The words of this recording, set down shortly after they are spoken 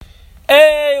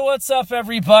What's up,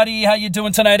 everybody? How you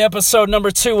doing tonight? Episode number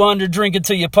 200, Drink It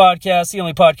To You podcast, the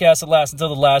only podcast that lasts until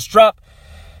the last drop.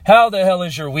 How the hell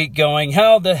is your week going?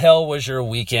 How the hell was your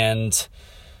weekend?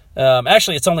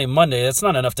 Actually, it's only Monday. That's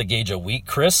not enough to gauge a week,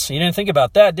 Chris. You didn't think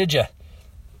about that, did you?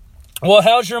 Well,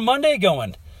 how's your Monday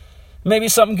going? Maybe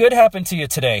something good happened to you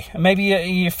today. Maybe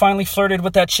you finally flirted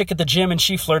with that chick at the gym and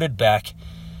she flirted back.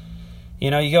 You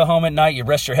know, you go home at night, you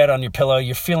rest your head on your pillow,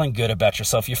 you're feeling good about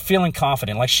yourself, you're feeling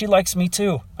confident, like she likes me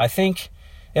too. I think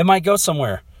it might go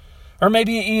somewhere. Or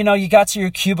maybe, you know, you got to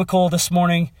your cubicle this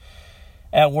morning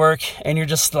at work and you're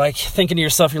just like thinking to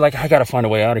yourself, you're like, I gotta find a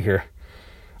way out of here.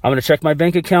 I'm gonna check my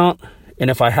bank account,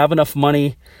 and if I have enough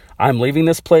money, I'm leaving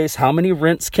this place. How many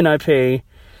rents can I pay?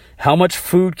 How much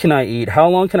food can I eat? How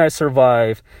long can I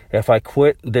survive if I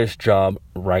quit this job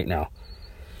right now?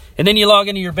 And then you log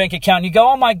into your bank account and you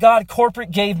go, oh my God, corporate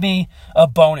gave me a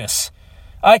bonus.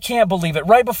 I can't believe it.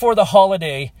 Right before the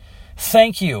holiday.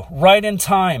 Thank you. Right in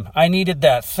time. I needed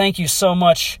that. Thank you so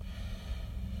much.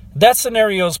 That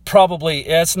scenario is probably,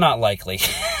 it's not likely.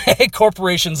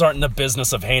 Corporations aren't in the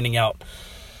business of handing out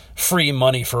free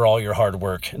money for all your hard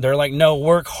work. They're like, no,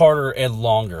 work harder and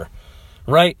longer.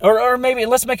 Right? Or maybe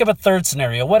let's make up a third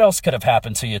scenario. What else could have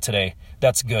happened to you today?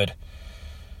 That's good.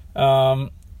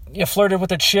 You flirted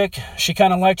with a chick. She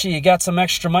kind of liked you. You got some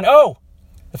extra money. Oh,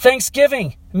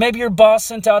 Thanksgiving. Maybe your boss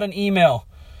sent out an email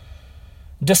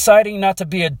deciding not to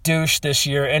be a douche this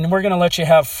year, and we're going to let you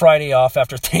have Friday off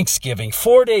after Thanksgiving.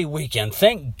 4-day weekend.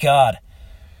 Thank God.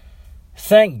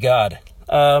 Thank God.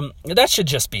 That should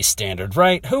just be standard,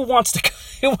 right? Who wants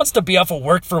to be off of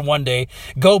work for 1 day,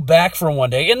 go back for 1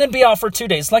 day, and then be off for 2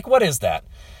 days? Like, what is that?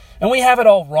 And we have it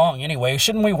all wrong anyway.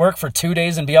 Shouldn't we work for 2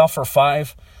 days and be off for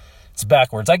 5? It's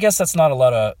backwards. I guess that's not a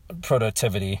lot of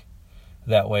productivity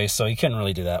that way, so you couldn't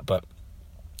really do that. But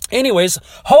anyways,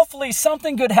 hopefully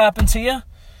something good happened to you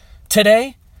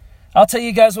today. I'll tell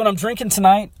you guys what I'm drinking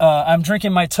tonight. I'm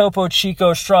drinking my Topo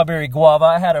Chico Strawberry Guava.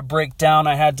 I had a breakdown.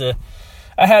 I had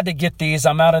to get these.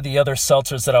 I'm out of the other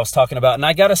seltzers that I was talking about. And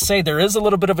I got to say, there is a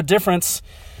little bit of a difference.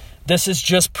 This is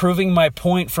just proving my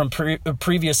point from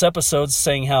previous episodes,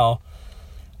 saying how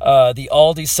the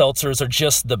Aldi seltzers are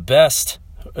just the best.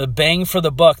 A bang for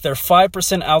the buck. They're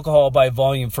 5% alcohol by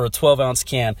volume for a 12-ounce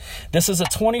can. This is a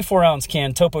 24-ounce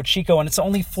can, Topo Chico, and it's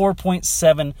only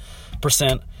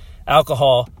 4.7%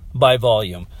 alcohol by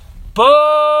volume. Boo!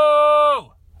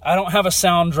 I don't have a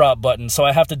sound drop button, so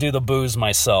I have to do the booze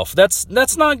myself.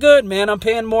 That's not good, man. I'm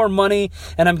paying more money,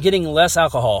 and I'm getting less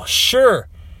alcohol. Sure,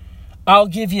 I'll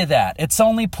give you that. It's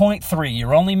only 0.3.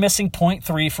 You're only missing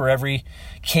 0.3 for every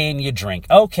can you drink.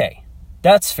 Okay.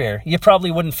 That's fair. You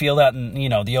probably wouldn't feel that in,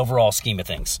 the overall scheme of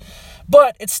things.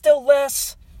 But it's still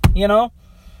less,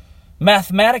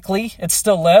 Mathematically, it's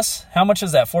still less. How much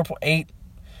is that? 4.8?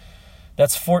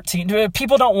 That's 14.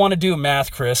 People don't want to do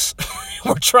math, Chris.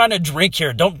 We're trying to drink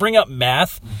here. Don't bring up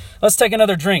math. Let's take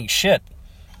another drink. Shit.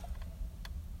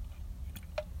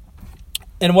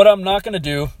 And what I'm not going to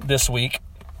do this week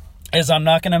is I'm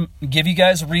not going to give you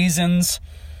guys reasons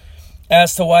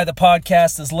as to why the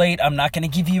podcast is late. I'm not going to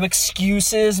give you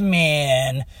excuses,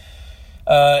 man.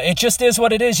 It just is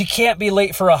what it is. You can't be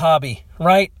late for a hobby,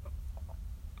 right?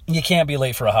 You can't be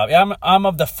late for a hobby. I'm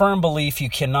of the firm belief you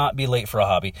cannot be late for a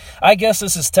hobby. I guess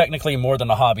this is technically more than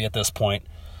a hobby at this point.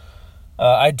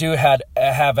 I do have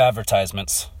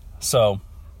advertisements. So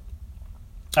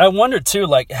I wonder too,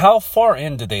 like, how far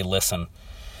in do they listen?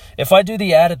 If I do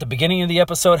the ad at the beginning of the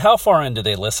episode, how far in do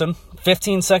they listen?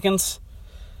 15 seconds?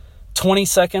 20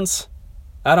 seconds?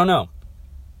 I don't know.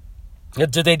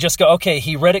 Did they just go, okay,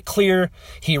 he read it clear,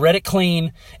 he read it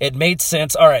clean, it made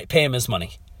sense, all right, pay him his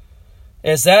money?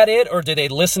 Is that it? Or did they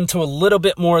listen to a little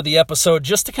bit more of the episode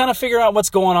just to kind of figure out what's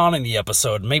going on in the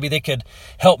episode? Maybe they could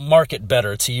help market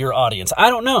better to your audience. I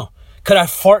don't know. Could I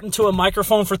fart into a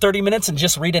microphone for 30 minutes and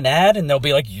just read an ad and they'll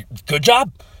be like, good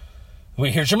job,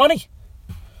 here's your money?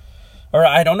 Or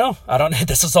I don't know.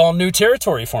 This is all new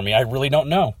territory for me. I really don't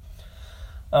know.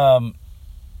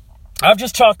 I've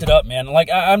just chalked it up, man. Like,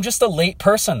 I'm just a late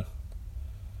person.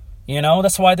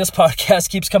 That's why this podcast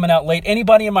keeps coming out late.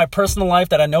 Anybody in my personal life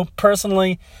that I know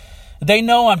personally, they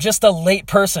know I'm just a late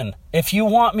person. If you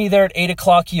want me there at 8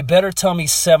 o'clock, you better tell me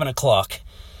 7 o'clock,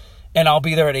 and I'll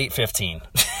be there at 8:15.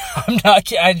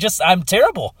 I'm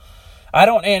terrible.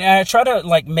 And I try to,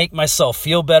 like, make myself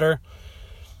feel better.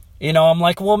 I'm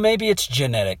like, well, maybe it's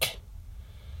genetic.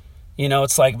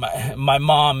 It's like my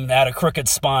mom had a crooked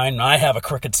spine. I have a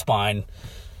crooked spine.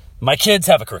 My kids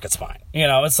have a crooked spine.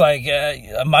 It's like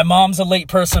my mom's a late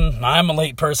person. I'm a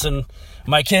late person.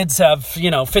 My kids have,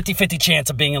 50-50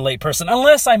 chance of being a late person.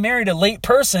 Unless I married a late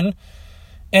person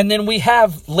And then we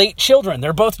have late children.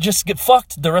 They're both just get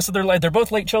fucked the rest of their life. They're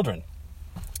both late children.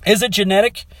 Is it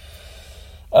genetic?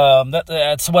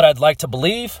 That's what I'd like to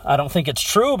believe. I don't think it's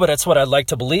true, but it's what I'd like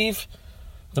to believe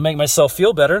to make myself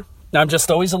feel better. I'm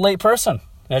just always a late person.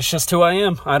 That's just who I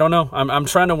am. I don't know. I'm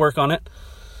trying to work on it.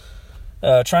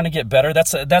 Trying to get better.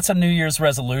 That's a New Year's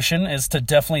resolution, is to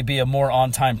definitely be a more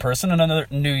on-time person. Another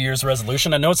New Year's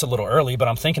resolution, I know it's a little early, but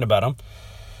I'm thinking about them,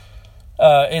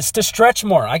 is to stretch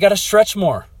more. I got to stretch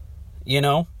more, you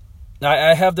know.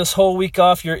 I have this whole week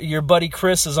off. Your buddy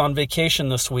Chris is on vacation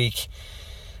this week,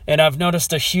 and I've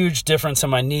noticed a huge difference in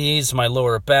my knees, my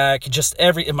lower back, just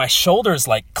my shoulders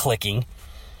like clicking.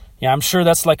 Yeah, I'm sure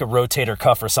that's like a rotator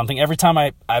cuff or something. Every time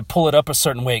I pull it up a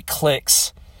certain way, it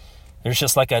clicks. There's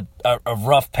just like a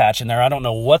rough patch in there. I don't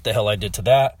know what the hell I did to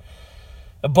that.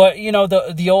 But, you know,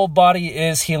 the old body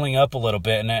is healing up a little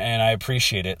bit, and I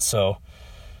appreciate it. So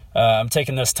I'm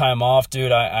taking this time off,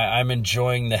 dude. I'm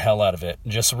enjoying the hell out of it,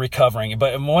 just recovering.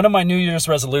 But one of my New Year's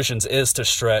resolutions is to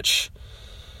stretch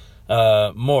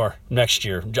more next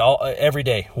year, every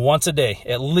day, once a day,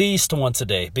 at least once a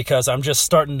day, because I'm just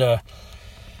starting to,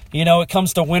 you know, it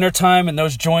comes to wintertime and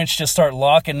those joints just start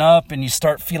locking up and you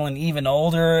start feeling even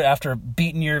older after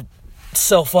beating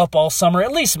yourself up all summer.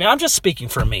 At least, I'm just speaking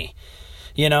for me,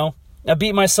 you know. I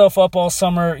beat myself up all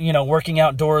summer, you know, working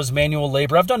outdoors, manual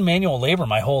labor. I've done manual labor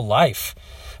my whole life.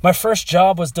 My first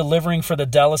job was delivering for the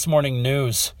Dallas Morning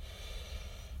News,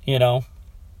 you know.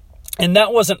 And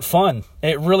that wasn't fun.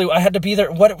 I had to be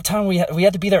there. What time we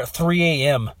had to be there at 3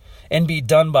 a.m. and be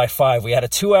done by 5. We had a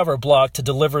 2-hour block to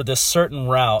deliver this certain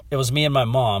route. It was me and my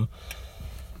mom.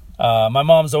 My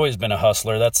mom's always been a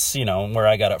hustler. That's, you know, where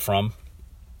I got it from.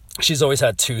 She's always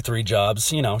had 2-3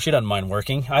 jobs. You know, she doesn't mind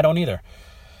working. I don't either.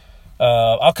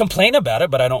 I'll complain about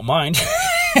it, but I don't mind,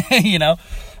 you know.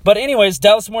 But anyways,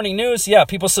 Dallas Morning News, yeah,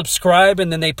 people subscribe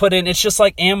and then they put in, it's just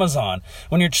like Amazon.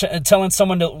 When you're telling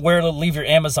someone where to leave your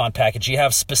Amazon package, you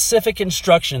have specific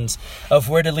instructions of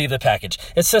where to leave the package.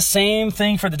 It's the same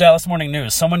thing for the Dallas Morning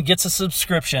News. Someone gets a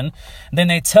subscription, then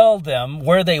they tell them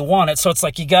where they want it. So it's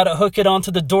like you got to hook it onto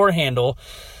the door handle,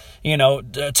 you know,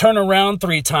 turn around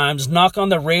 3 times, knock on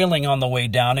the railing on the way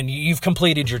down, and you've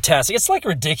completed your task. It's like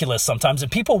ridiculous sometimes,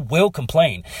 and people will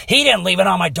complain. He didn't leave it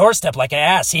on my doorstep like I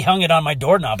asked. He hung it on my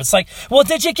doorknob. It's like, well,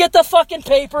 did you get the fucking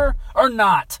paper or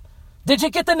not? Did you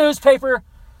get the newspaper?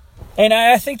 And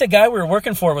I think the guy we were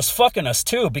working for was fucking us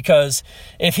too, because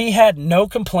if he had no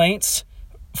complaints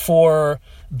for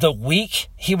the week,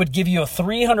 he would give you a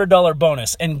 $300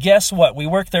 bonus. And guess what? We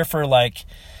worked there for like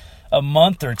a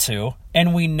month or 2,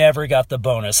 and we never got the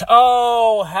bonus.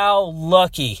 Oh, how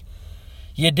lucky.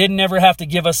 You didn't ever have to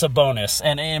give us a bonus.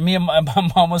 And me and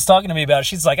my mom was talking to me about it.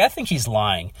 She's like, I think he's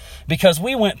lying, because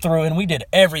we went through and we did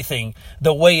everything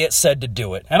the way it said to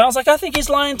do it. And I was like, I think he's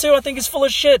lying too. I think he's full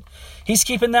of shit. He's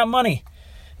keeping that money.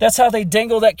 That's how they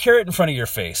dangle that carrot in front of your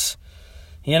face,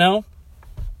 you know?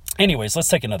 Anyways, let's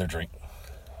take another drink.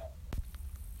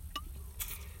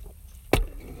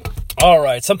 All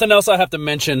right, something else I have to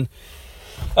mention.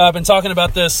 I've been talking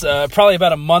about this probably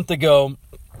about a month ago.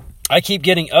 I keep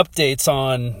getting updates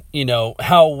on, you know,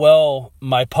 how well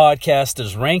my podcast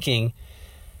is ranking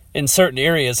in certain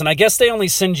areas. And I guess they only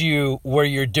send you where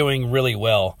you're doing really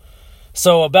well.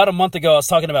 So about a month ago, I was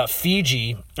talking about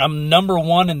Fiji. I'm number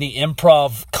 1 in the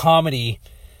improv comedy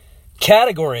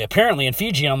category, apparently, in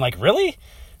Fiji. And I'm like, really?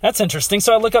 That's interesting.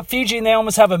 So I look up Fiji, and they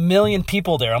almost have 1 million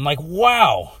people there. I'm like,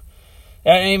 wow.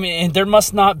 I mean, there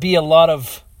must not be a lot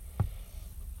of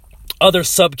other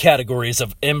subcategories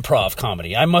of improv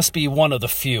comedy. I must be one of the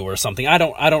few or something. I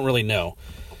don't really know.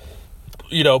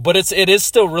 You know, but it is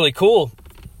still really cool.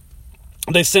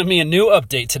 They sent me a new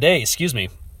update today,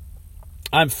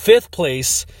 I'm 5th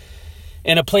place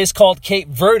in a place called Cape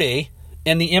Verde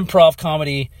in the improv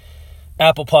comedy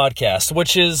Apple Podcast,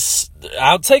 which is,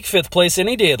 I'll take 5th place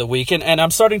any day of the week. And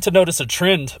I'm starting to notice a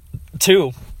trend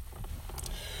too.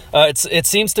 It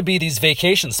seems to be these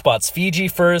vacation spots. Fiji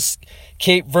first,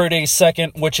 Cape Verde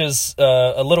second, which is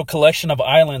a little collection of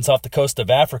islands off the coast of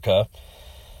Africa.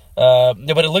 But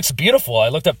it looks beautiful. I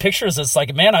looked up pictures. It's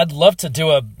like, man, I'd love to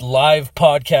do a live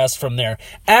podcast from there.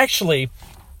 Actually,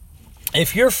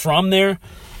 if you're from there,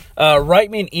 write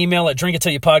me an email at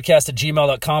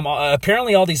drinkittillyouPodcast@gmail.com.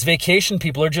 Apparently all these vacation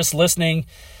people are just listening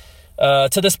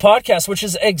to this podcast, which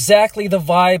is exactly the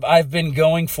vibe I've been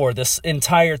going for this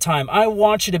entire time. I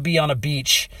want you to be on a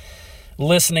beach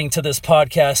listening to this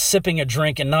podcast, sipping a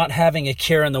drink and not having a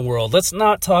care in the world. Let's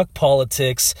not talk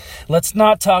politics. Let's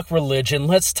not talk religion.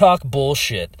 Let's talk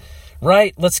bullshit,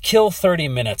 right? Let's kill 30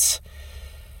 minutes.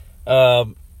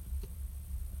 But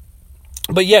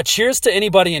yeah, cheers to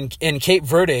anybody in Cape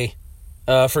Verde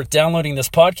for downloading this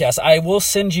podcast. I will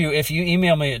send you, if you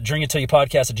email me at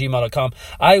drinkuntilyouPodcast@gmail.com,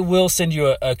 I will send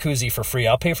you a koozie for free.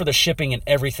 I'll pay for the shipping and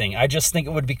everything. I just think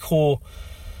it would be cool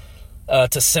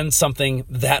to send something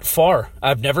that far.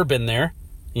 I've never been there,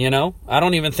 you know. I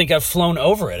don't even think I've flown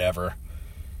over it ever.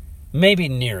 Maybe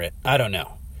near it. I don't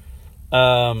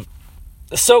know.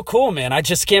 So cool, man. I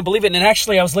just can't believe it. And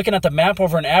actually, I was looking at the map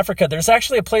over in Africa. There's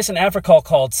actually a place in Africa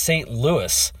called St.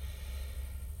 Louis.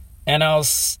 And I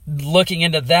was looking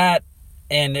into that,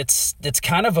 and it's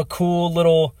kind of a cool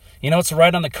little, you know, it's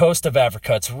right on the coast of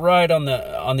Africa. It's right on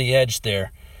the edge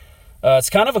there. It's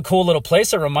kind of a cool little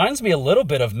place. It reminds me a little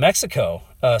bit of Mexico,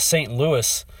 St.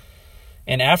 Louis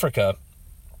in Africa.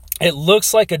 It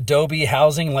looks like adobe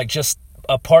housing, like just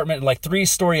apartment, like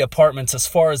 3-story apartments as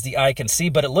far as the eye can see,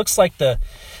 but it looks like the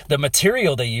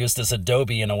material they used is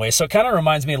adobe in a way. So it kind of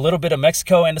reminds me a little bit of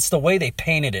Mexico, and it's the way they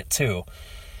painted it too.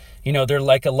 You know, they're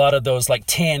like a lot of those like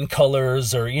tan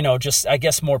colors, or, you know, just, I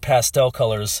guess, more pastel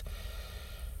colors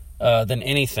than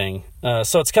anything.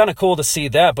 So it's kind of cool to see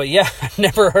that. But yeah, I've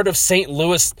never heard of St.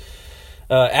 Louis,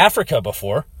 Africa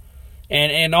before.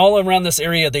 And all around this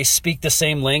area, they speak the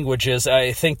same languages.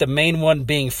 I think the main one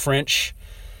being French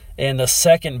and the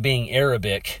second being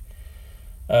Arabic.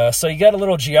 So you got a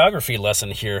little geography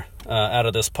lesson here out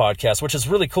of this podcast, which is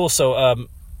really cool. So,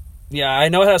 yeah, I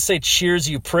know how to say cheers,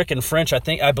 you prick, in French.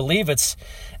 I believe it's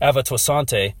 "Ava toi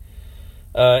santé."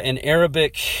 In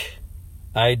Arabic,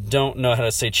 I don't know how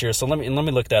to say cheers. So let me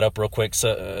look that up real quick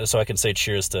so I can say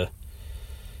cheers to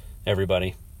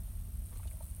everybody.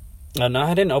 No,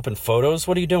 I didn't open photos.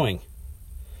 What are you doing?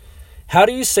 How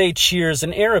do you say cheers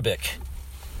in Arabic?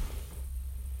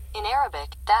 In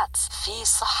Arabic, that's fi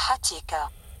sahatika.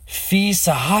 Fi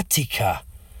sahatika.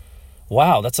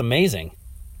 Wow, that's amazing.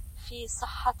 Fi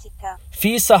sahatika.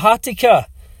 Fi sahatika.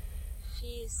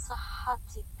 Fi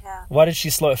sahatika. Why did she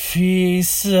slow? Fi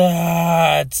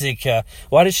sahatika.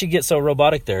 Why did she get so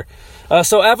robotic there?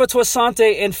 So Ava toi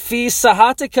santé and Fi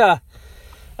sahatika.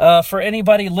 For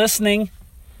anybody listening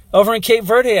over in Cape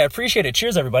Verde, I appreciate it.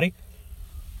 Cheers, everybody.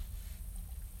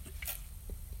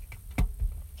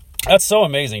 That's so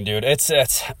amazing, dude. It's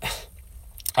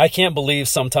I can't believe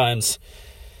sometimes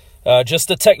just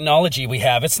the technology we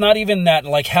have. It's not even that,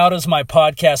 like, how does my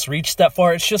podcast reach that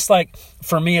far? It's just like,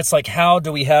 for me, it's like, how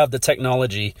do we have the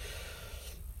technology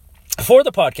for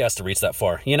the podcast to reach that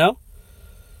far, you know?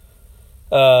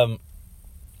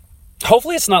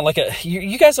 Hopefully it's not like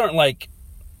you guys aren't like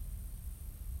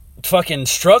fucking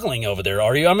struggling over there,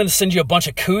 are you? I'm going to send you a bunch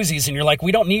of koozies and you're like,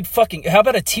 we don't need fucking, how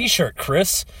about a t-shirt,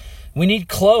 Chris? We need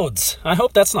clothes. I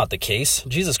hope that's not the case.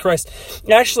 Jesus Christ.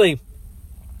 Actually,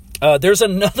 there's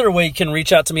another way you can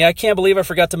reach out to me. I can't believe I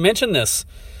forgot to mention this.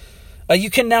 You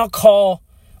can now call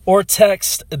or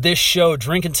text this show,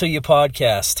 Drink Until You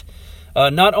Podcast.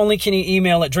 Not only can you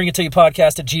email at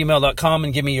drinkuntilyouPodcast@gmail.com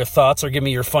and give me your thoughts or give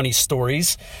me your funny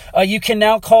stories, you can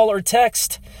now call or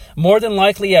text. More than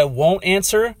likely, I won't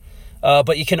answer,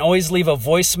 but you can always leave a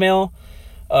voicemail.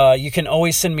 You can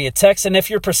always send me a text. And if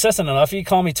you're persistent enough, you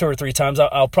call me 2 or 3 times,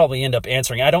 I'll probably end up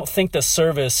answering. I don't think the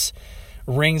service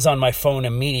rings on my phone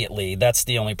immediately. That's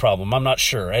the only problem. I'm not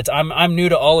sure. I'm new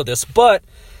to all of this, but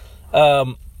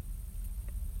I've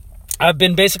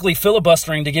been basically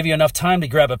filibustering to give you enough time to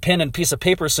grab a pen and piece of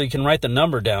paper so you can write the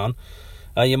number down.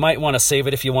 You might want to save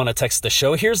it if you want to text the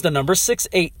show. Here's the number,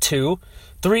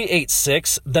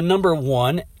 682-386, the number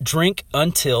 1, Drink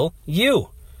Until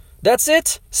You. That's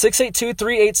it.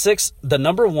 682-386, the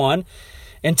number 1,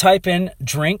 and type in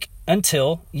Drink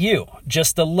Until You.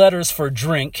 Just the letters for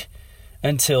Drink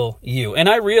Until You. And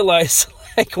I realize,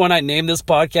 like, when I name this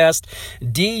podcast,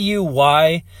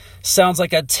 DUY sounds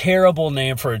like a terrible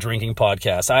name for a drinking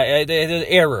podcast.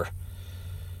 Error.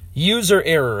 User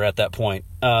error at that point.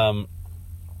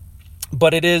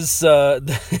 But it is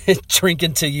Drink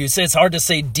Until You. It's hard to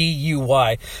say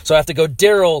DUY. So I have to go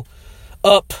Daryl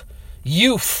Up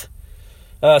Youth.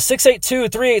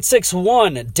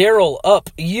 682-3861, Daryl Up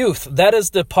Youth. That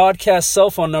is the podcast cell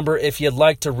phone number if you'd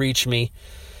like to reach me.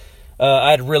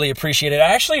 I'd really appreciate it.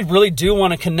 I actually really do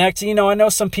want to connect. You know, I know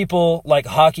some people like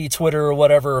hockey Twitter or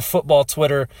whatever, or football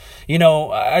Twitter. You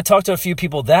know, I talk to a few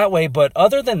people that way, but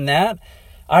other than that,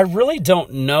 I really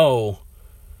don't know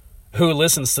who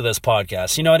listens to this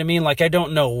podcast. You know what I mean? Like, I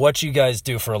don't know what you guys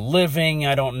do for a living.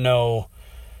 I don't know.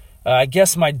 I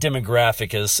guess my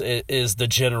demographic is the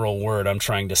general word I'm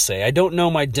trying to say. I don't know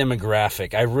my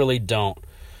demographic. I really don't.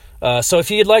 So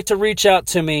if you'd like to reach out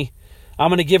to me, I'm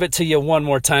going to give it to you one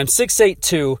more time.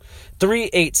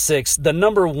 682-386, the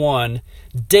number 1,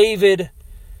 David,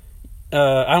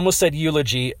 I almost said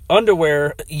eulogy,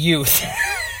 underwear youth.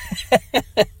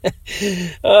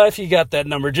 If you got that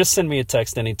number, just send me a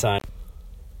text anytime.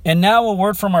 And now a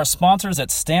word from our sponsors at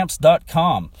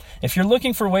Stamps.com. If you're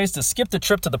looking for ways to skip the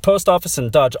trip to the post office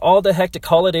and dodge all the hectic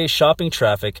holiday shopping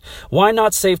traffic, why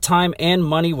not save time and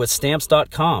money with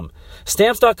Stamps.com?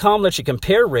 Stamps.com lets you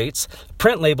compare rates,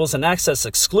 print labels, and access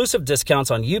exclusive discounts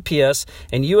on UPS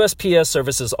and USPS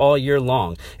services all year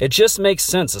long. It just makes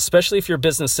sense, especially if your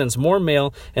business sends more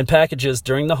mail and packages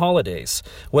during the holidays.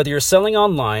 Whether you're selling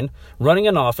online, running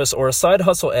an office, or a side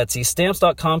hustle Etsy,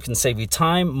 Stamps.com can save you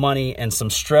time, money, and some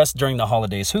stress during the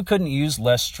holidays. Who couldn't use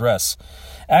less stress?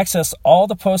 Access all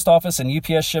the post office and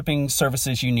UPS shipping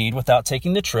services you need without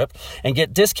taking the trip and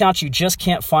get discounts you just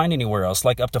can't find anywhere else,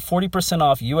 like up to 40%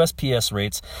 off USPS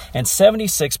rates and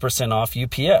 76% off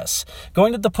UPS.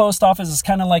 Going to the post office is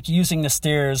kind of like using the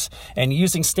stairs, and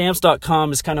using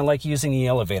Stamps.com is kind of like using the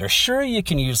elevator. Sure, you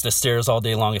can use the stairs all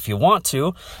day long if you want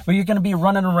to, but you're going to be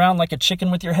running around like a chicken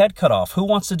with your head cut off. Who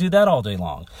wants to do that all day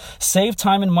long? Save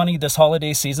time and money this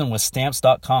holiday season with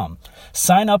Stamps.com.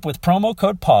 Sign up with promo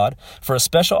code POD for a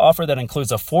special offer that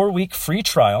includes a 4-week free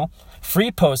trial,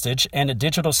 free postage, and a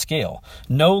digital scale.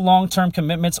 No long-term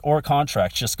commitments or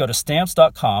contracts. Just go to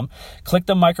Stamps.com, click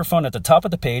the microphone at the top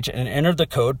of the page, and enter the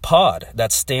code POD.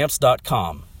 That's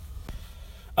Stamps.com.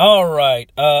 All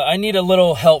right. I need a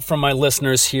little help from my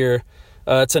listeners here.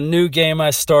 It's a new game I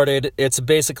started. It's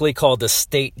basically called the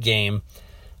State Game.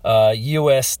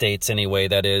 U.S. states, anyway,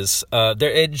 that is.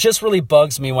 It just really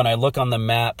bugs me when I look on the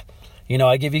map. You know,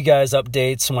 I give you guys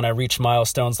updates when I reach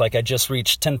milestones, like I just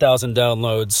reached 10,000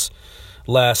 downloads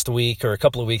last week or a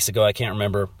couple of weeks ago, I can't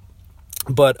remember.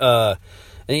 But,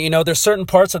 you know, there's certain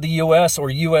parts of the U.S. or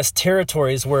U.S.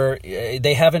 territories where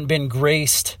they haven't been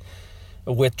graced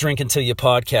with Drink Until You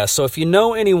podcast. So if you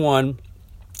know anyone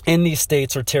in these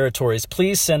states or territories,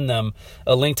 please send them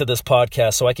a link to this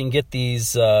podcast so I can get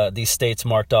these states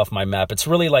marked off my map. It's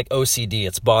really like OCD.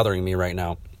 It's bothering me right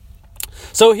now.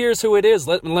 So here's who it is.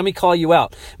 Let me call you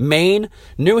out. Maine,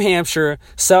 New Hampshire,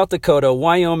 South Dakota,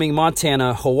 Wyoming,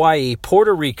 Montana, Hawaii,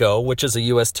 Puerto Rico, which is a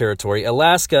U.S. territory,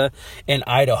 Alaska, and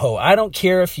Idaho. I don't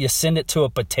care if you send it to a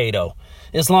potato.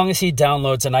 As long as he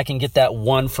downloads and I can get that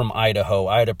one from Idaho,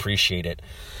 I'd appreciate it.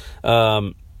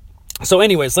 So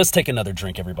anyways, let's take another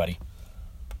drink, everybody.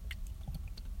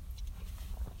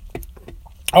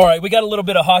 All right, we got a little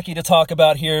bit of hockey to talk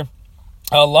about here.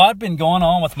 A lot been going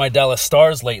on with my Dallas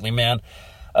Stars lately, man.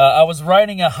 I was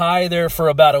riding a high there for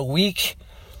about a week.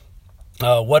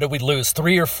 What did we lose?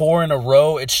 3 or 4 in a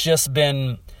row. It's just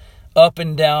been up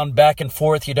and down, back and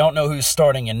forth. You don't know who's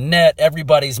starting in net.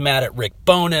 Everybody's mad at Rick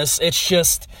Bowness. It's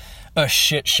just a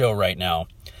shit show right now.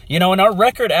 You know, and our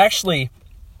record actually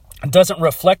doesn't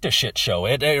reflect a shit show.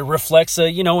 It reflects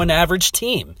an average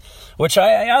team, which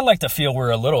I like to feel we're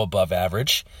a little above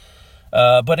average.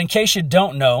 But in case you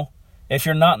don't know, if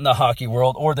you're not in the hockey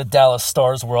world or the Dallas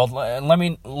Stars world, let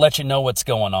me let you know what's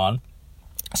going on.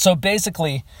 So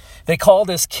basically, they call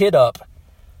this kid up,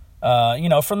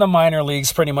 from the minor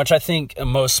leagues pretty much. I think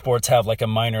most sports have like a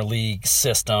minor league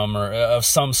system or of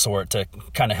some sort to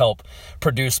kind of help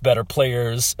produce better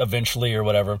players eventually or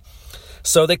whatever.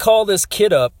 So they call this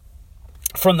kid up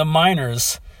from the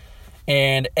minors,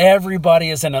 and everybody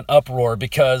is in an uproar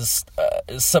because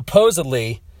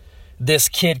supposedly this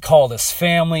kid called his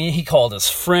family, he called his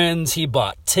friends, he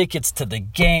bought tickets to the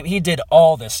game, he did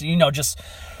all this, just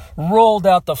rolled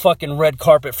out the fucking red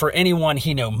carpet for anyone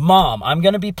he knew. Mom, I'm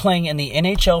going to be playing in the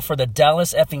NHL for the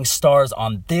Dallas effing Stars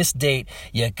on this date.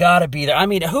 You got to be there. I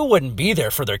mean, who wouldn't be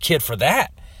there for their kid for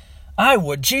that? I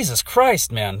would. Jesus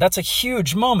Christ, man. That's a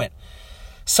huge moment.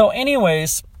 So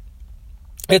anyways,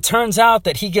 it turns out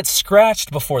that he gets scratched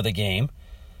before the game.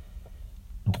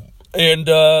 And,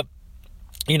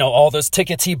 all those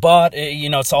tickets he bought,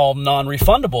 it's all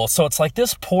non-refundable. So it's like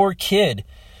this poor kid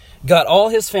got all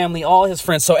his family, all his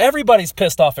friends. So everybody's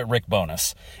pissed off at Rick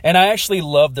Bowness. And I actually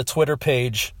love the Twitter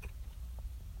page.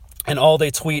 And all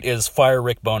they tweet is fire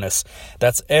Rick Bowness.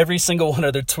 That's every single one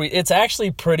of their tweets. It's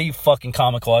actually pretty fucking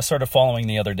comical. I started following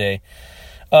the other day.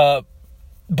 But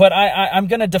I'm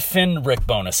going to defend Rick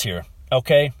Bowness here.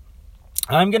 Okay?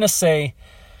 I'm going to say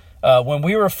when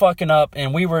we were fucking up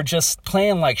and we were just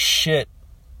playing like shit,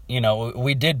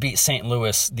 we did beat St.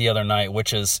 Louis the other night,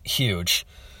 which is huge.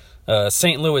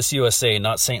 St. Louis, USA,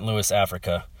 not St. Louis,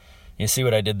 Africa. You see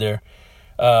what I did there?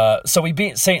 So we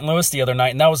beat St. Louis the other night,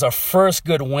 and that was our first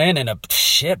good win in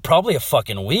probably a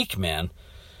fucking week, man.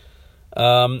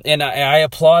 And I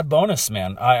applaud Bowness,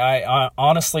 man. I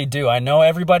honestly do. I know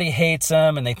everybody hates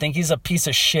him, and they think he's a piece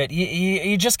of shit.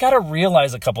 You just got to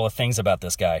realize a couple of things about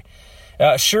this guy.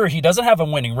 Sure, he doesn't have a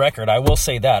winning record. I will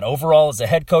say that. Overall, as a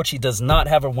head coach, he does not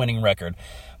have a winning record.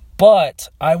 But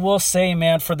I will say,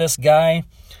 man, for this guy,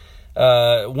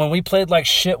 when we played like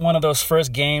shit one of those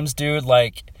first games, dude,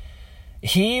 like,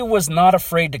 he was not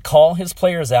afraid to call his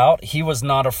players out. He was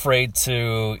not afraid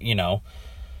to,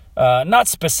 not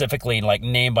specifically like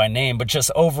name by name, but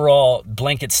just overall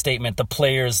blanket statement, the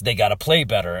players, they got to play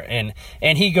better. And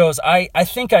he goes, I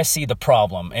think I see the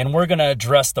problem, and we're going to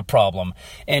address the problem.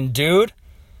 And dude,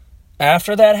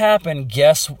 after that happened,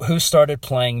 guess who started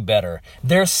playing better?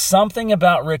 There's something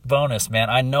about Rick Bowness, man.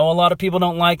 I know a lot of people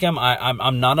don't like him.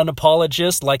 I'm not an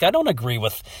apologist. Like, I don't agree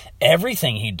with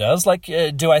everything he does. Like,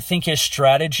 do I think his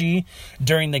strategy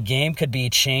during the game could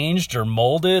be changed or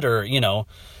molded or,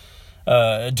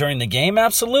 during the game?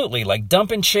 Absolutely. Like, dump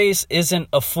and chase isn't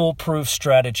a foolproof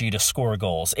strategy to score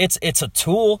goals. It's a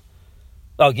tool.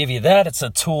 I'll give you that. It's a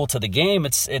tool to the game.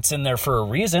 It's in there for a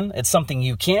reason. It's something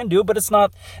you can do, but it's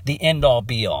not the end-all,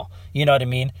 be-all. You know what I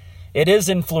mean? It is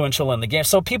influential in the game.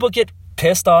 So people get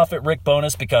pissed off at Rick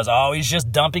Bowness because, he's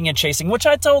just dumping and chasing, which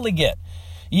I totally get.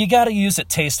 You got to use it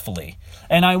tastefully.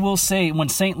 And I will say, when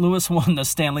St. Louis won the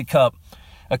Stanley Cup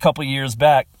a couple years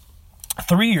back,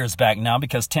 3 years back now,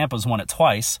 because Tampa's won it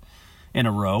twice in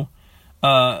a row,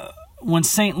 when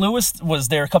St. Louis was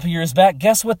there a couple years back,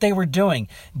 guess what they were doing?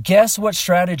 Guess what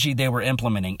strategy they were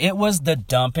implementing? It was the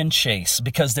dump and chase,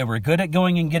 because they were good at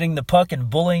going and getting the puck and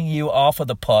bullying you off of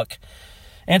the puck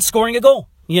and scoring a goal.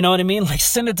 You know what I mean? Like,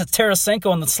 send it to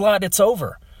Tarasenko on the slot, it's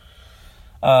over.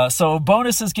 So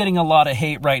Bowness is getting a lot of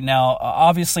hate right now,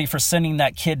 obviously, for sending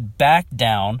that kid back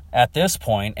down at this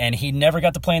point, and he never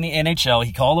got to play in the NHL.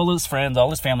 He called all his friends, all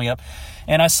his family up,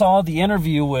 and I saw the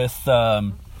interview with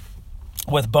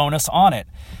Bowness on it,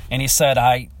 and he said,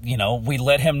 we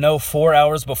let him know 4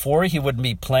 hours before he would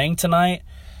be playing tonight.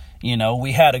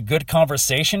 We had a good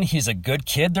conversation. He's a good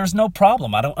kid. There's no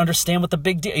problem. I don't understand what the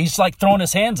big deal. He's like throwing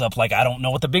his hands up like, I don't know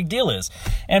what the big deal is.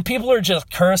 And people are just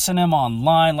cursing him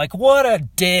online like, what a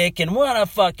dick and what a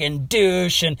fucking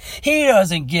douche, and he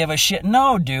doesn't give a shit.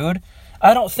 No, dude,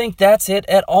 I don't think that's it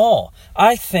at all.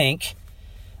 I think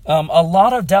a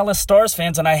lot of Dallas Stars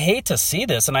fans, and I hate to see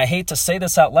this, and I hate to say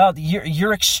this out loud,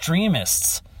 you're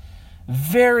extremists.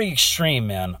 Very extreme,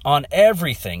 man, on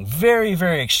everything. Very,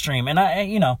 very extreme. And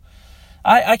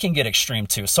I can get extreme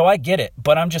too, so I get it.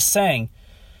 But I'm just saying,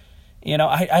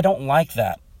 I don't like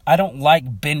that. I don't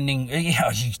like bending, you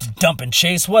dump and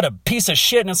chase. What a piece of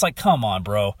shit. And it's like, come on,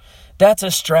 bro. That's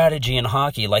a strategy in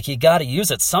hockey. Like, you got to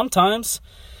use it sometimes.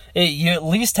 You at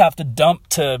least have to dump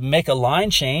to make a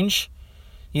line change.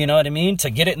 You know what I mean? To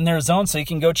get it in their zone so you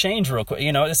can go change real quick.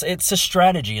 It's a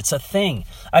strategy. It's a thing.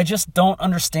 I just don't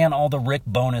understand all the Rick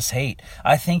Bowness hate.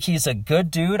 I think he's a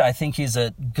good dude. I think he's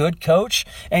a good coach.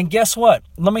 And guess what?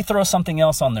 Let me throw something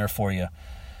else on there for you.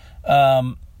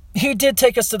 He did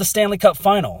take us to the Stanley Cup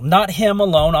final. Not him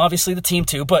alone, obviously the team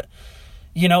too, but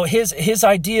his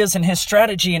ideas and his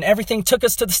strategy and everything took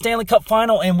us to the Stanley Cup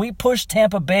final, and we pushed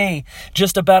Tampa Bay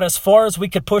just about as far as we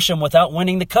could push them without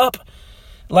winning the cup.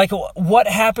 Like, what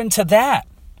happened to that?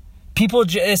 People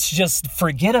just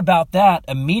forget about that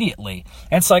immediately.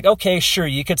 And it's like, okay, sure,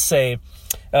 you could say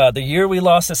the year we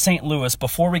lost to St. Louis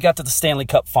before we got to the Stanley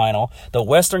Cup final, the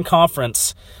Western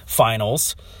Conference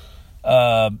finals,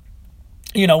 we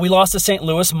lost to St.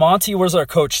 Louis. Monty was our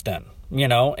coach then,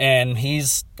 and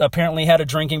he's apparently had a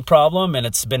drinking problem, and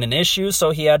it's been an issue,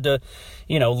 so he had to,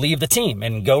 leave the team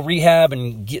and go rehab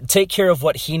and take care of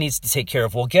what he needs to take care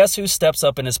of. Well, guess who steps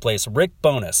up in his place? Rick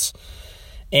Bowness.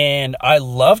 And I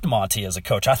loved Monty as a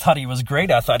coach. I thought he was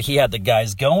great. I thought he had the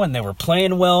guys going. They were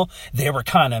playing well. They were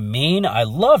kind of mean. I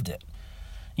loved it.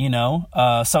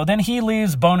 So then he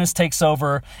leaves, Bowness takes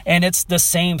over, and it's the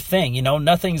same thing.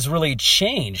 Nothing's really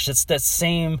changed. It's the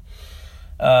same,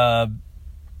 from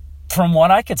what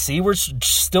I could see. We're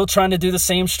still trying to do the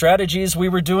same strategies we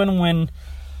were doing when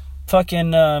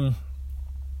fucking,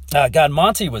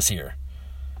 Monty was here,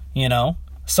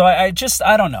 So I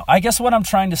don't know. I guess what I'm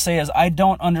trying to say is I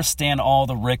don't understand all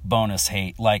the Rick Bowness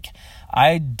hate. Like,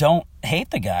 I don't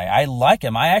hate the guy. I like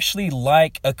him. I actually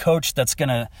like a coach that's going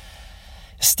to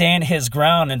stand his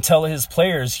ground and tell his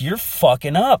players, you're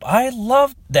fucking up. I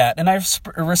love that, and I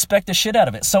respect the shit out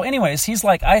of it. So anyways, he's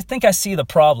like, I think I see the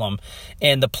problem,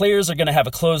 and the players are going to have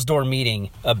a closed-door meeting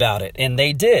about it. And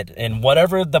they did. And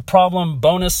whatever the problem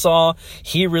Bowness saw,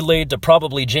 he relayed to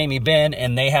probably Jamie Benn,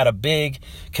 and they had a big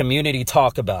community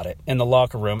talk about it in the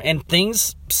locker room. And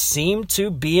things seem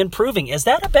to be improving. Is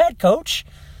that a bad coach?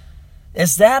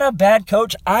 Is that a bad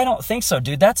coach? I don't think so,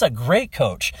 dude. That's a great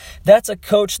coach. That's a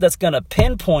coach that's going to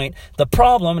pinpoint the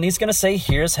problem, and he's going to say,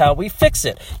 here's how we fix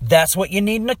it. That's what you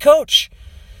need in a coach.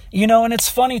 And it's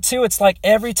funny too. It's like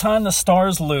every time the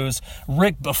Stars lose,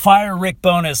 fire Rick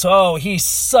Bowness. Oh, he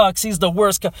sucks. He's the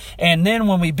worst. And then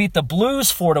when we beat the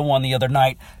Blues 4-1 the other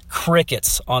night,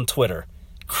 crickets on Twitter.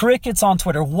 Crickets on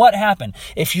Twitter. What happened?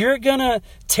 If you're going to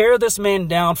tear this man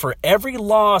down for every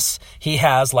loss he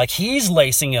has, like he's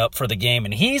lacing up for the game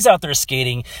and he's out there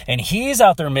skating and he's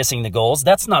out there missing the goals,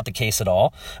 that's not the case at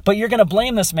all. But you're going to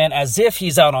blame this man as if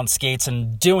he's out on skates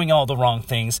and doing all the wrong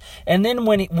things. And then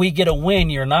when we get a win,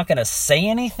 you're not going to say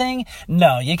anything?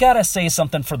 No, you got to say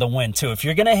something for the win too. If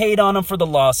you're going to hate on him for the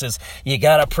losses, you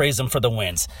got to praise him for the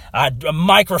wins. A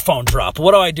microphone drop.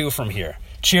 What do I do from here?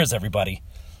 Cheers, everybody.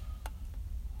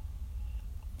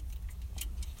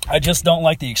 I just don't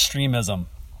like the extremism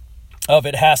of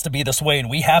it has to be this way and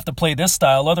we have to play this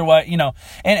style. Otherwise,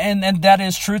 and that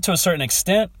is true to a certain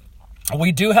extent.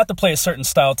 We do have to play a certain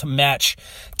style to match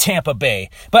Tampa Bay.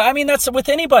 But, I mean, that's with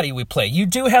anybody we play. You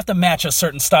do have to match a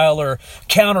certain style or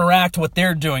counteract what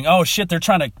they're doing. Oh, shit, they're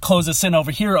trying to close us in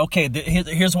over here. Okay,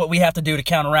 here's what we have to do to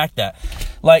counteract that.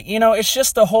 Like, it's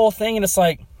just the whole thing, and it's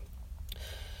like,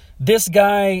 this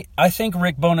guy, I think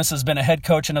Rick Bowness has been a head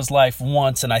coach in his life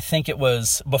once, and I think it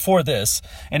was before this,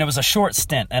 and it was a short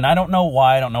stint, and I don't know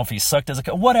why. I don't know if he sucked as a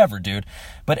coach. Whatever, dude.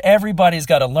 But everybody's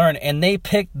got to learn, and they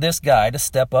picked this guy to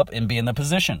step up and be in the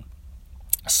position.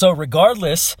 So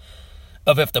regardless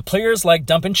of if the players like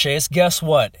dump and chase, guess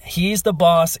what? He's the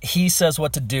boss. He says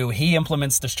what to do. He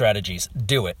implements the strategies.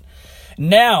 Do it.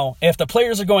 Now, if the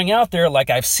players are going out there like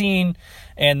I've seen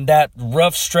in that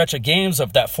rough stretch of games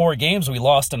of that 4 games we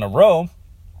lost in a row,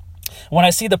 when I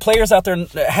see the players out there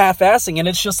half-assing, and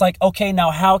it's just like, okay,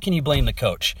 now how can you blame the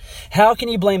coach? How can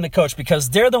you blame the coach? Because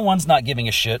they're the ones not giving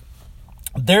a shit.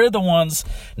 They're the ones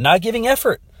not giving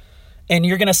effort. And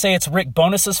you're going to say it's Rick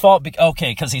Bowness's fault?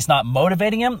 Okay, because he's not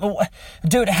motivating him?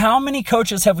 Dude, how many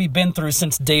coaches have we been through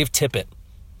since Dave Tippett?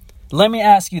 Let me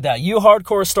ask you that. You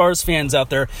hardcore Stars fans out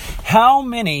there, how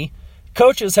many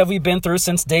coaches have we been through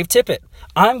since Dave Tippett?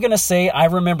 I'm going to say I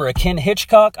remember a Ken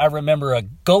Hitchcock. I remember a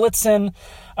Gulletson.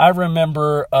 I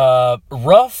remember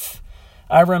Ruff.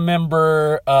 I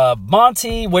remember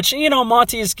Monty, which,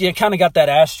 Monty's kind of got that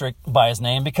asterisk by his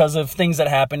name because of things that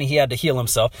happened. He had to heal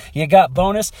himself. You got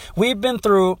Bowness. We've been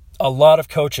through a lot of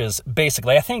coaches,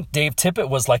 basically. I think Dave Tippett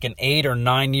was like an 8 or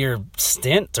 9 year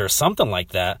stint or something like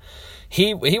that.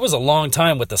 He was a long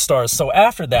time with the Stars. So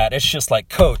after that, it's just like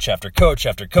coach after coach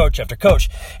after coach after coach.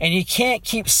 And you can't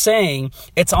keep saying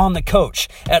it's on the coach.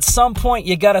 At some point,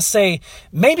 you got to say,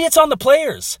 maybe it's on the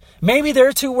players. Maybe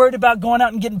they're too worried about going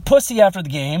out and getting pussy after the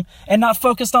game and not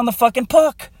focused on the fucking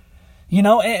puck.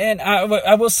 And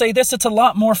I will say this, it's a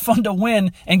lot more fun to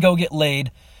win and go get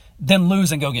laid than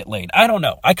lose and go get laid. I don't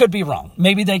know. I could be wrong.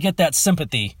 Maybe they get that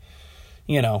sympathy.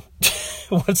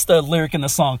 What's the lyric in the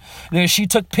song? She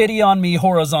took pity on me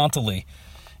horizontally.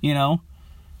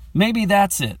 Maybe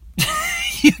that's it.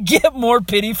 You get more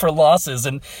pity for losses,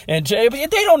 and they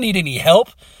don't need any help.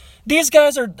 These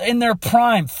guys are in their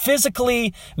prime,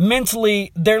 physically,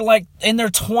 mentally. They're like in their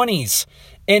 20s,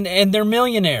 and they're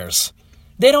millionaires.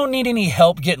 They don't need any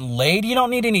help getting laid. You don't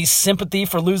need any sympathy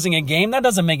for losing a game. That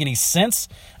doesn't make any sense.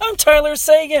 I'm Tyler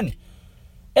Sagan.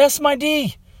 S my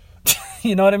D.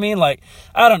 You know what I mean? Like,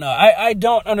 I don't know. I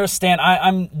don't understand.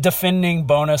 I'm defending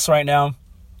Bowness right now.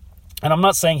 And I'm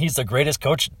not saying he's the greatest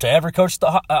coach to ever coach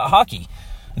the hockey,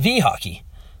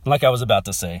 like I was about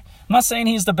to say. I'm not saying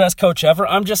he's the best coach ever.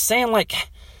 I'm just saying, like,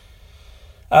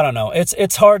 I don't know.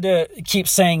 It's hard to keep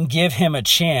saying give him a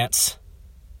chance.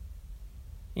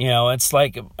 It's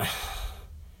like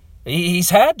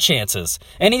he's had chances.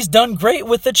 And he's done great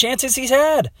with the chances he's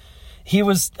had. He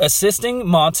was assisting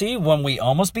Monty when we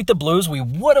almost beat the Blues. We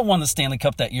would have won the Stanley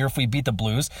Cup that year if we beat the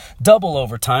Blues. Double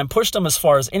overtime. Pushed them as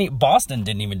far as Boston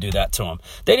didn't even do that to him.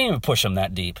 They didn't even push him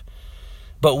that deep.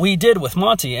 But we did with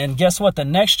Monty. And guess what? The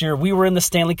next year, we were in the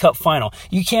Stanley Cup final.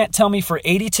 You can't tell me for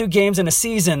 82 games in a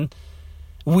season,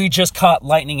 we just caught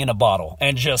lightning in a bottle.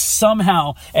 And just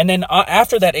somehow, and then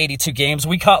after that 82 games,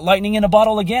 we caught lightning in a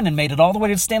bottle again and made it all the way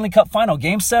to the Stanley Cup final,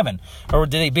 Game 7. Or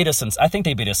did they beat us I think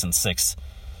they beat us in 6.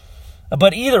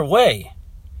 But either way,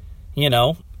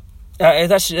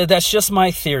 that's just my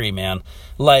theory, man.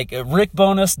 Like, Rick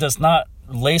Bowness does not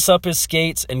lace up his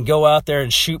skates and go out there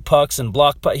and shoot pucks and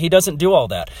block pucks. He doesn't do all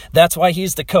that. That's why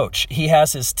he's the coach. He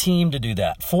has his team to do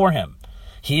that for him.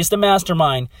 He's the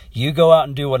mastermind. You go out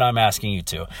and do what I'm asking you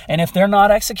to. And if they're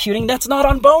not executing, that's not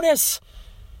on Bowness.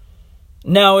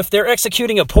 Now, if they're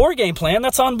executing a poor game plan,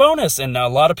 that's on Bowness. And a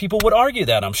lot of people would argue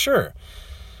that, I'm sure.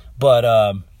 But,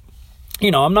 I'm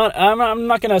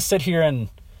not going to sit here and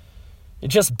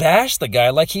just bash the guy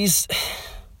like he's,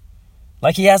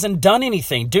 Like he hasn't done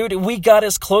anything. Dude, we got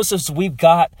as close as we've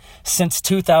got since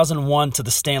 2001 to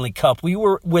the Stanley Cup. We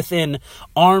were within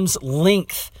arm's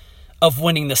length of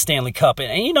winning the Stanley Cup.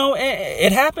 And you know,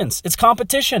 it happens. It's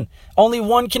competition. Only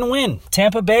one can win.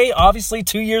 Tampa Bay, obviously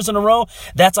 2 years in a row.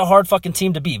 That's a hard fucking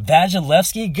team to beat.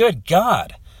 Vasilevsky, good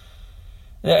God.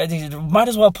 Might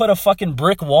as well put a fucking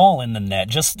brick wall in the net.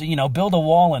 Just, you know, build a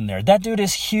wall in there. That dude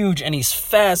is huge and he's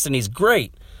fast and he's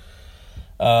great.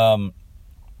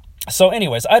 So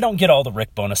anyways, I don't get all the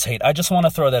Rick Bowness hate. I just want to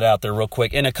throw that out there real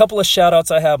quick. And a couple of shout outs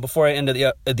I have before I end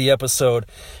the episode.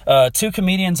 2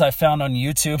 comedians I found on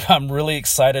YouTube I'm really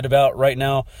excited about right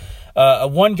now.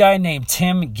 One guy named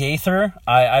Tim Gaither.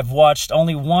 I've watched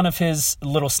only one of his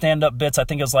little stand-up bits. I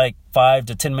think it was like 5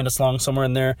 to 10 minutes long, somewhere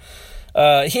in there.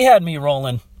 He had me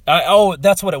rolling.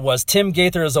 That's what it was. Tim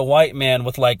Gaither is a white man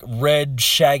with like red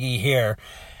shaggy hair.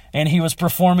 And he was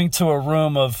performing to a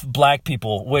room of black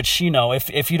people, which, you know,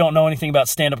 if you don't know anything about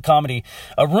stand-up comedy,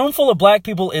 a room full of black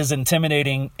people is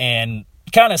intimidating and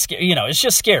kind of scary. You know, it's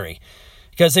just scary.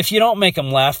 Because if you don't make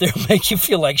them laugh, they'll make you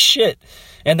feel like shit.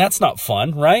 And that's not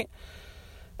fun, right?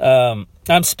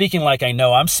 I'm speaking like I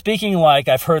know. I'm speaking like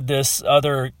I've heard this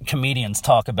other comedians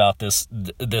talk about this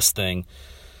thing.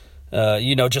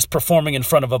 You know, just performing in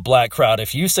front of a black crowd.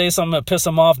 If you say something to piss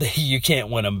them off, you can't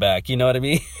win them back. You know what I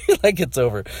mean? Like, it's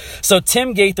over. So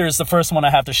Tim Gaither is the first one I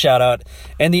have to shout out.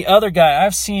 And the other guy,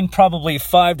 I've seen probably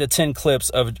 5 to 10 clips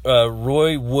of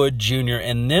Roy Wood Jr.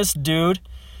 And this dude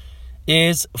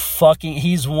is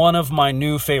he's one of my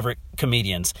new favorite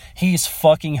comedians. He's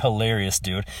fucking hilarious,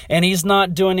 dude. And he's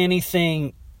not doing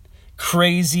anything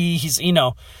crazy. He's, you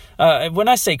know, when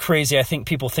I say crazy, I think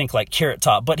people think like Carrot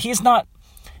Top. But he's not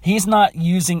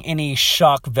using any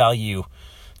shock value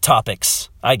topics,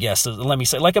 I guess. Let me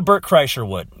say, like a Bert Kreischer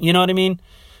would. You know what I mean?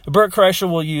 Bert Kreischer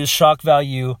will use shock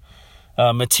value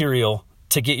material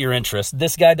to get your interest.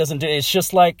 This guy doesn't do it. It's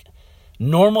just like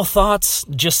normal thoughts,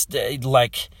 just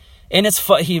like, and it's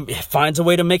he finds a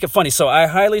way to make it funny. So I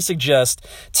highly suggest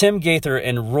Tim Gaither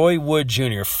and Roy Wood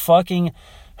Jr. Fucking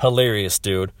hilarious,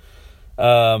 dude.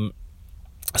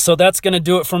 So that's going to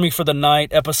do it for me for the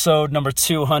night. Episode number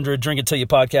 200, Drink Until You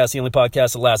Podcast, the only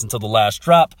podcast that lasts until the last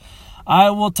drop. I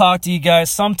will talk to you guys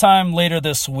sometime later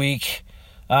this week.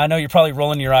 I know you're probably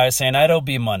rolling your eyes saying, it'll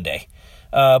be Monday.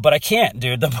 But I can't,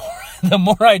 dude. The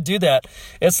more I do that,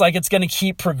 it's like it's going to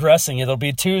keep progressing. It'll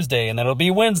be Tuesday, and it'll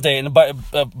be Wednesday. And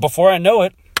before I know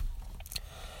it,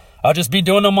 I'll just be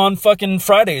doing them on fucking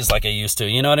Fridays like I used to.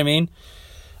 You know what I mean?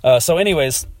 So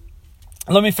anyways,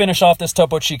 let me finish off this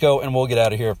Topo Chico and we'll get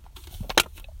out of here.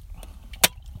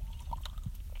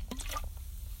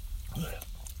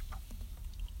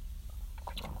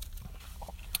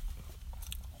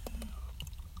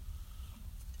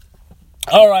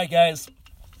 All right, guys.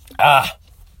 I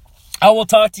will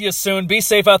talk to you soon. Be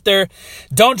safe out there.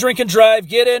 Don't drink and drive.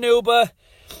 Get an Uber.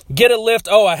 Get a Lyft.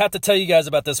 Oh, I have to tell you guys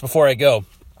about this before I go.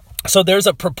 So there's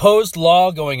a proposed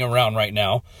law going around right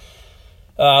now.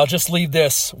 I'll just leave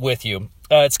this with you.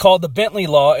 It's called the Bentley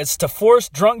Law. It's to force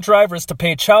drunk drivers to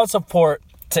pay child support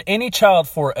to any child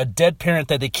for a dead parent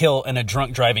that they kill in a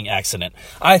drunk driving accident.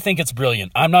 I think it's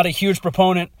brilliant. I'm not a huge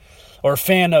proponent or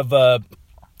fan of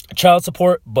child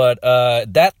support, but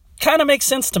that kind of makes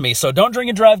sense to me. So don't drink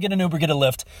and drive, get an Uber, get a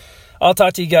Lyft. I'll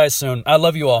talk to you guys soon. I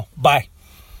love you all. Bye.